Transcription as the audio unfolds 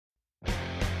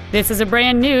This is a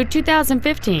brand new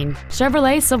 2015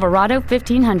 Chevrolet Silverado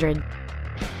 1500.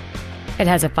 It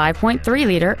has a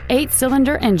 5.3-liter,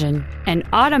 8-cylinder engine, an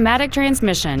automatic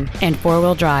transmission, and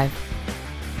 4-wheel drive.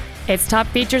 Its top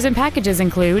features and packages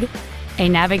include a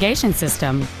navigation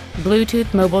system,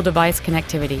 Bluetooth mobile device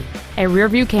connectivity, a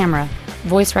rear-view camera,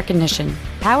 voice recognition,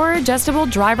 power-adjustable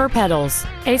driver pedals,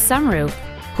 a sunroof,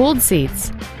 cooled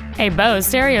seats, a Bose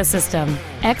stereo system,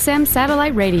 XM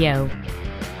satellite radio,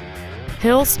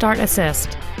 hill start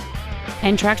assist,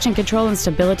 and traction control and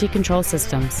stability control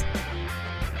systems.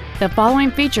 The following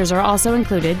features are also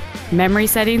included: memory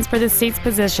settings for the seat's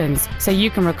positions so you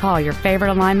can recall your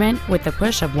favorite alignment with the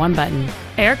push of one button,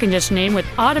 air conditioning with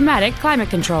automatic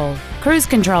climate control, cruise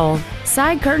control,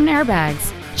 side curtain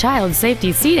airbags, child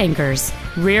safety seat anchors,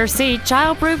 rear seat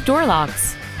child-proof door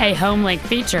locks, a home link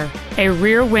feature, a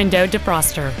rear window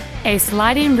defroster, a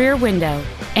sliding rear window,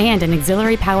 and an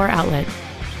auxiliary power outlet.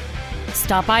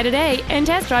 Stop by today and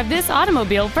test drive this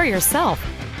automobile for yourself.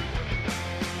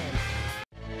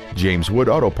 James Wood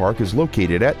Auto Park is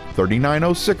located at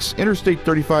 3906 Interstate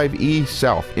 35E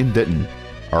South in Denton.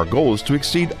 Our goal is to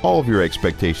exceed all of your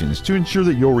expectations to ensure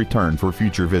that you'll return for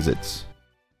future visits.